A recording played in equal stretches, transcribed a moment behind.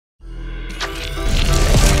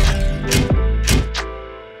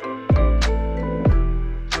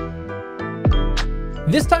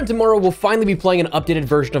This time tomorrow, we'll finally be playing an updated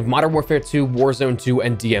version of Modern Warfare 2, Warzone 2,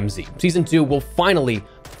 and DMZ. Season 2 will finally,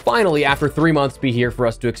 after 3 months, be here for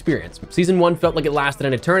us to experience. Season 1 felt like it lasted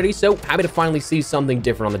an eternity, so happy to finally see something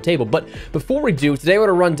different on the table. But before we do, today I want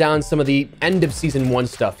to run down some of the end of Season 1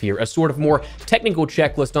 stuff here, a sort of more technical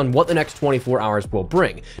checklist on what the next 24 hours will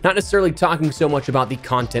bring. Not necessarily talking so much about the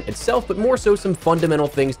content itself, but more so some fundamental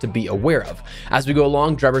things to be aware of. As we go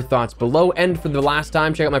along, drop your thoughts below, and for the last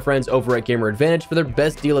time, check out my friends over at Gamer Advantage for their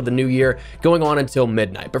best deal of the new year, going on until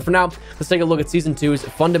midnight. But for now, let's take a look at Season 2's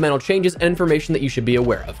fundamental changes and information that you should be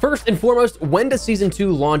aware of. First and foremost, when does Season 2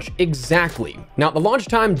 launch exactly? Now, the launch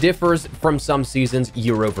time differs from some seasons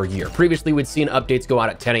year over year. Previously, we'd seen updates go out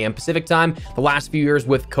at 10 a.m. Pacific time. The last few years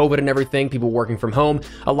with COVID and everything, people working from home,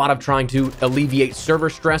 a lot of trying to alleviate server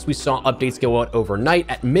stress, we saw updates go out overnight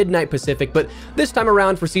at midnight Pacific. But this time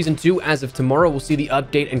around for Season 2, as of tomorrow, we'll see the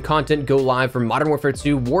update and content go live for Modern Warfare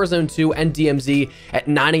 2, Warzone 2, and DMZ at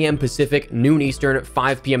 9 a.m. Pacific, noon Eastern,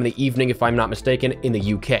 5 p.m. in the evening, if I'm not mistaken, in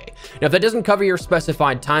the UK. Now, if that doesn't cover your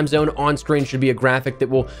specified time zone, on screen should be a graphic that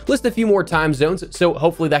will list a few more time zones, so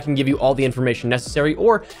hopefully that can give you all the information necessary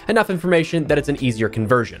or enough information that it's an easier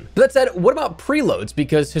conversion. But that said, what about preloads?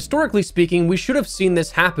 Because historically speaking, we should have seen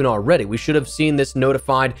this happen already. We should have seen this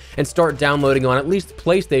notified and start downloading on at least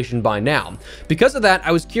PlayStation by now. Because of that,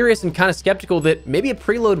 I was curious and kind of skeptical that maybe a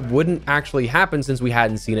preload wouldn't actually happen since we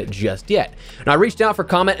hadn't seen it just yet. And I reached out for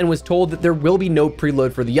comment and was told that there will be no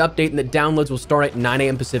preload for the update and that downloads will start at 9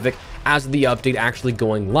 a.m. Pacific as the update actually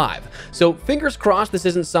going live. So fingers crossed this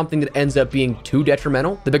isn't something that ends up being too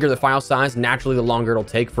detrimental. The bigger the file size, naturally the longer it'll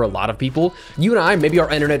take for a lot of people. You and I, maybe our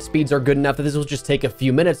internet speeds are good enough that this will just take a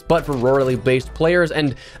few minutes, but for rurally based players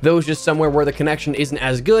and those just somewhere where the connection isn't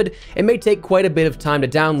as good, it may take quite a bit of time to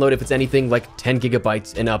download if it's anything like 10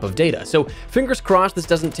 gigabytes and up of data. So fingers crossed this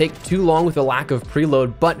doesn't take too long with a lack of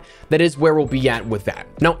preload, but that is where we'll be at with that.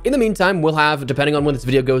 Now, in the meantime, we'll have, depending on when this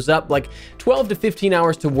video goes up, like 12 to 15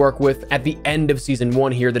 hours to work with at the end of Season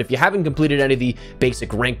 1 here, that if you haven't completed any of the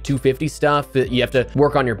basic rank 250 stuff, that you have to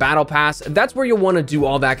work on your battle pass, that's where you'll want to do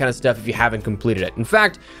all that kind of stuff if you haven't completed it. In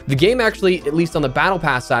fact, the game actually, at least on the battle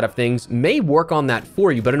pass side of things, may work on that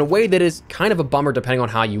for you, but in a way that is kind of a bummer depending on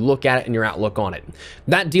how you look at it and your outlook on it.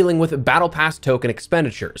 That dealing with battle pass token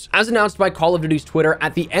expenditures. As announced by Call of Duty's Twitter,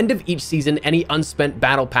 at the end of each season, any unspent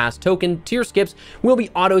battle pass token tier skips will be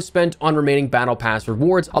auto-spent on remaining battle pass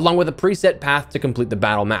rewards, along with a preset path to complete the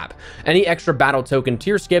battle map. Any extra battle token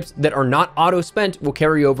tier skips that are not auto-spent will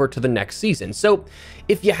carry over to the next season. So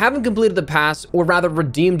if you haven't completed the pass, or rather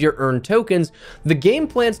redeemed your earned tokens, the game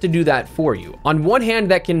plans to do that for you. On one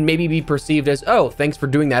hand, that can maybe be perceived as, oh, thanks for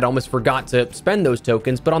doing that, almost forgot to spend those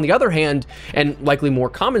tokens. But on the other hand, and likely more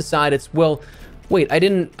common side, it's, well, wait, I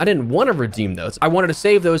didn't want to redeem those. I wanted to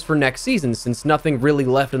save those for next season since nothing really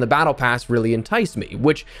left in the battle pass really enticed me,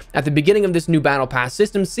 which at the beginning of this new battle pass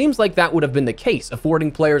system seems like that would have been the case,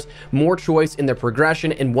 affording players more choice in their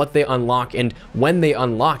progression and what they unlock and when they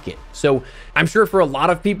unlock it. So I'm sure for a lot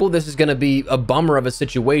of people, this is going to be a bummer of a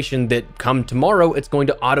situation that come tomorrow, it's going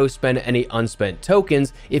to auto spend any unspent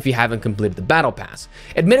tokens if you haven't completed the battle pass.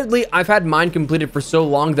 Admittedly, I've had mine completed for so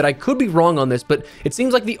long that I could be wrong on this, but it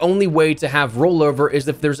seems like the only way to have rollover is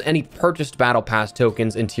if there's any purchased battle pass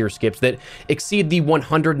tokens and tier skips that exceed the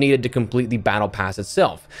 100 needed to complete the battle pass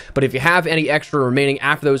itself. But if you have any extra remaining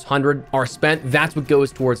after those 100 are spent, that's what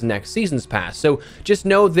goes towards next season's pass. So just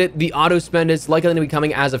know that the auto spend is likely to be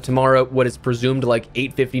coming as of tomorrow, what is presumed like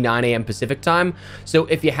 8:59 a.m. Pacific time. So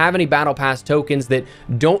if you have any battle pass tokens that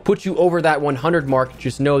don't put you over that 100 mark,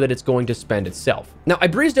 just know that it's going to spend itself. Now, I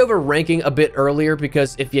breezed over ranking a bit earlier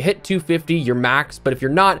because if you hit 250, you're max, but if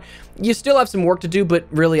you're not, you still have some work to do, but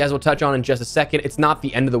really, as we'll touch on in just a second, it's not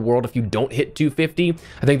the end of the world if you don't hit 250.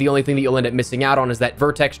 I think the only thing that you'll end up missing out on is that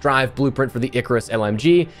Vertex Drive blueprint for the Icarus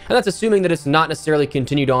LMG, and that's assuming that it's not necessarily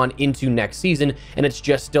continued on into next season, and it's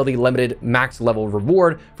just still the limited max level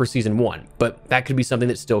reward for Season 1, but that could be something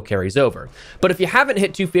that still carries over. But if you haven't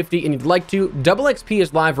hit 250 and you'd like to, Double XP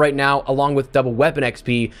is live right now, along with Double Weapon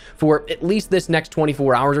XP for at least this next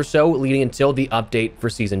 24 hours or so, leading until the update for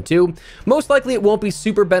Season 2. Most likely, it won't be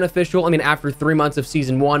super beneficial. I mean, after 3 months of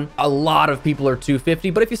Season 1, a lot of people are 250,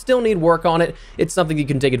 but if you still need work on it, it's something you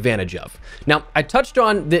can take advantage of. Now, I touched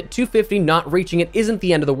on that 250 not reaching it isn't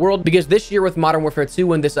the end of the world, because this year with Modern Warfare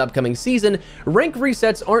 2 and this upcoming season, rank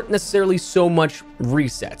resets aren't necessarily so much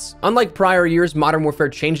resets. Unlike prior years, Modern Warfare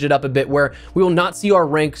changed it up a bit where we will not see our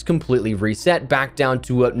ranks completely reset back down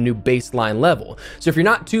to a new baseline level. So if you're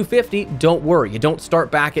not 250, don't worry. You don't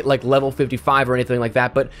start back at like level 55 or anything like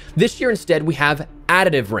that, but this year instead we have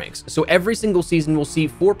additive ranks. So every single season we'll see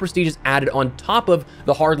 4 prestiges added on top of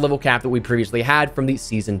the hard level cap that we previously had from the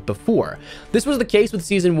season before. This was the case with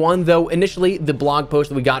season 1, though initially the blog post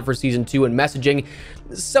that we got for season 2 and messaging,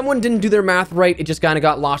 someone didn't do their math right. It just kind of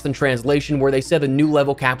got lost in translation, where they said the new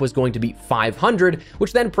level cap was going to be 500,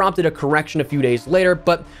 which then prompted a correction a few days later.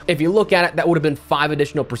 But if you look at it, that would have been 5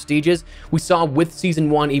 additional prestiges. We saw with season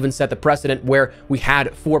 1 even set the precedent where we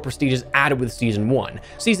had 4 prestiges added with season 1.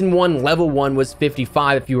 Season 1 level 1 was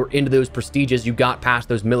 55. If you were into those prestiges, you got past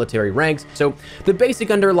those military ranks. So the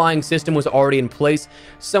basic underlying system was already in place.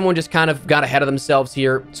 Someone just kind of got ahead of themselves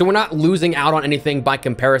here. So we're not losing out on anything by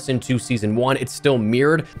comparison to season 1. It's still mirrored.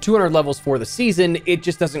 200 levels for the season. It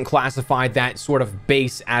just doesn't classify that sort of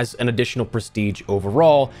base as an additional prestige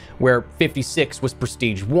overall, where 56 was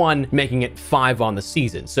prestige 1, making it 5 on the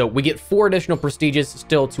season. So we get 4 additional prestiges,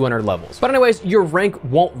 still 200 levels. But anyways, your rank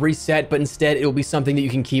won't reset, but instead it will be something that you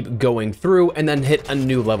can keep going through and then hit a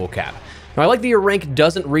new level cap. Now, I like that your rank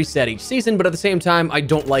doesn't reset each season, but at the same time, I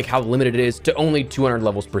don't like how limited it is to only 200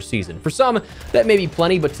 levels per season. For some, that may be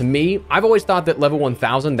plenty, but to me, I've always thought that level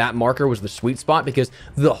 1000, that marker, was the sweet spot because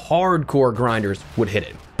the hardcore grinders would hit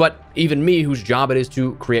it. But even me, whose job it is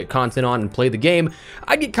to create content on and play the game,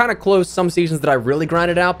 I get kind of close some seasons that I really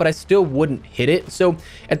grinded out, but I still wouldn't hit it. So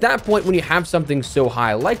at that point, when you have something so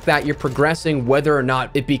high like that, you're progressing, whether or not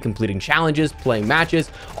it be completing challenges, playing matches,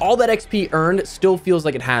 all that XP earned still feels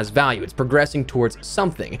like it has value. It's progressing towards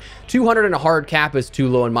something. 200 and a hard cap is too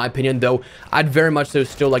low in my opinion, though I'd very much so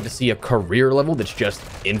still like to see a career level that's just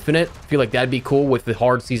infinite. I feel like that'd be cool with the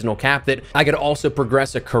hard seasonal cap, that I could also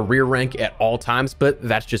progress a career rank at all times, but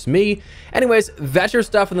that's just me. Anyways, that's your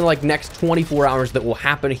stuff in the next 24 hours that will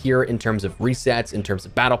happen here in terms of resets, in terms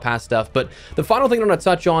of battle pass stuff. But the final thing I want to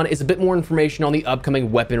touch on is a bit more information on the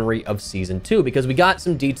upcoming weaponry of season 2, because we got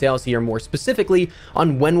some details here more specifically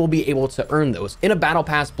on when we'll be able to earn those. In a battle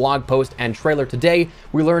pass blog post and trailer today,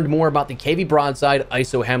 we learned more about the KV Broadside,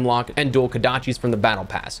 ISO Hemlock, and Dual Kodachis from the battle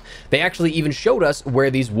pass. They actually even showed us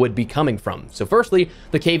where these would be coming from. So firstly,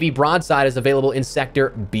 the KV Broadside is available in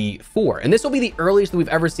sector B4, and this will be the earliest that we've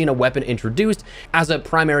ever seen a weapon introduced as a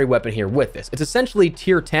primary weapon here with this. It's essentially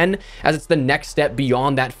tier 10, as it's the next step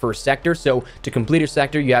beyond that first sector. So to complete a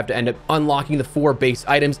sector, you have to end up unlocking the 4 base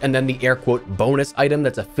items and then the air quote bonus item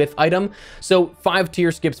that's a 5th item. So 5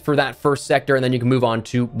 tier skips for that first sector, and then you can move on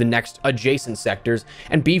to the next adjacent sectors,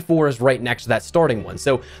 and B4 is right next to that starting one.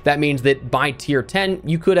 So that means that by tier 10,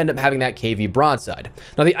 you could end up having that KV Broadside.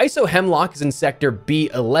 Now the ISO Hemlock is in sector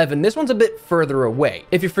B11. This one's a bit further away.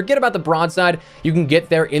 If you forget about the Broadside, you can get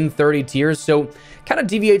there in 30 tiers, so kind of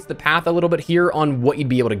deviates the path a little bit here on what you'd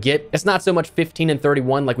be able to get. It's not so much 15 and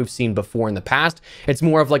 31 like we've seen before in the past. It's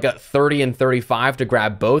more of like a 30 and 35 to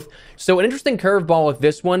grab both. So an interesting curveball with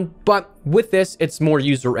this one, but with this, it's more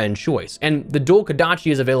user end choice. And the Dual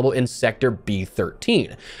Kodachi is available in sector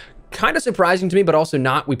B13. Kind of surprising to me, but also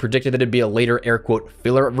not. We predicted that it'd be a later air quote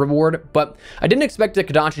filler reward, but I didn't expect the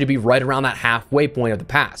Kodachi to be right around that halfway point of the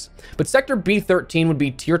pass. But sector B13 would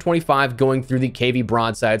be tier 25 going through the KV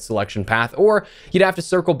Broadside selection path, or you'd have to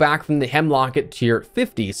circle back from the Hemlock at tier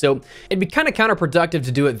 50. So it'd be kind of counterproductive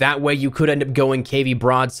to do it that way. You could end up going KV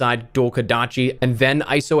Broadside, Dual Kodachi, and then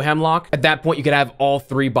ISO Hemlock. At that point, you could have all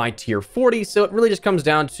 3 by tier 40. So it really just comes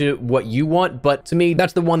down to what you want. But to me,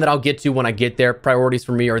 that's the one that I'll get to when I get there. Priorities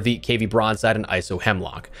for me are the KV Broadside and ISO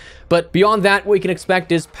Hemlock. But beyond that, what you can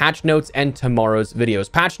expect is patch notes and tomorrow's videos.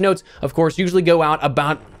 Patch notes, of course, usually go out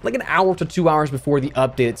about like an hour to 2 hours before the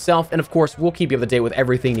update itself. And of course, we'll keep you up to date with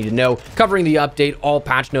everything you need to know, covering the update, all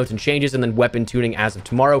patch notes and changes, and then weapon tuning as of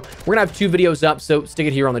tomorrow. We're gonna have 2 videos up, so stick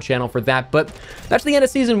it here on the channel for that. But that's the end of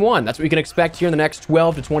season 1. That's what you can expect here in the next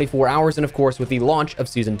 12 to 24 hours, and of course, with the launch of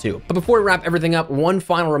season 2. But before we wrap everything up, one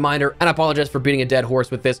final reminder, and I apologize for beating a dead horse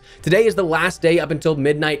with this. Today is the last day up until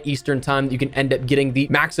midnight Eastern time that you can end up getting the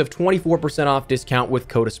max of 24% off discount with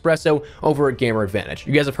code Espresso over at Gamer Advantage.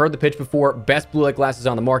 You guys have heard the pitch before. Best blue light glasses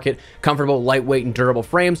on the market, comfortable, lightweight, and durable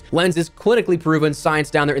frames. Lenses clinically proven, science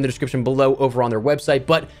down there in the description below over on their website.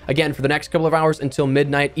 But again, for the next couple of hours until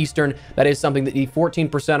midnight Eastern, that is something that the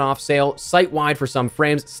 14% off sale site-wide for some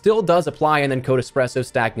frames still does apply, and then code Espresso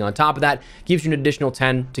stacking on top of that gives you an additional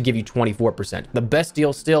 10 to give you 24%. The best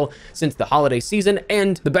deal still since the holiday season,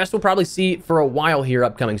 and the best we'll probably see for a while here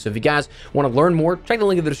upcoming. So if you guys want to learn more, check the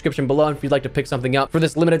link in the description below. And if you'd like to pick something up for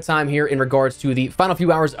this limited time here in regards to the final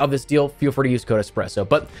few hours of this deal, feel free to use code Espresso.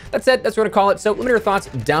 But that's it. That's what we're gonna call it. So let me know your thoughts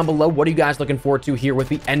down below. What are you guys looking forward to here with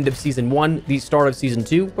the end of season 1, the start of season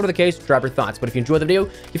 2? Whatever the case, drop your thoughts. But if you enjoyed the video,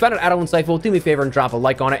 you found it at all insightful, do me a favor and drop a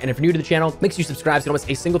like on it. And if you're new to the channel, make sure you subscribe so you don't miss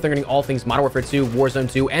a single thing regarding all things Modern Warfare 2,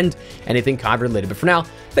 Warzone 2, and anything COD related. But for now,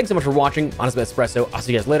 thanks so much for watching. Honest Espresso. I'll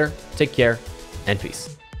see you guys later. Take care. and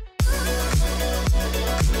peace.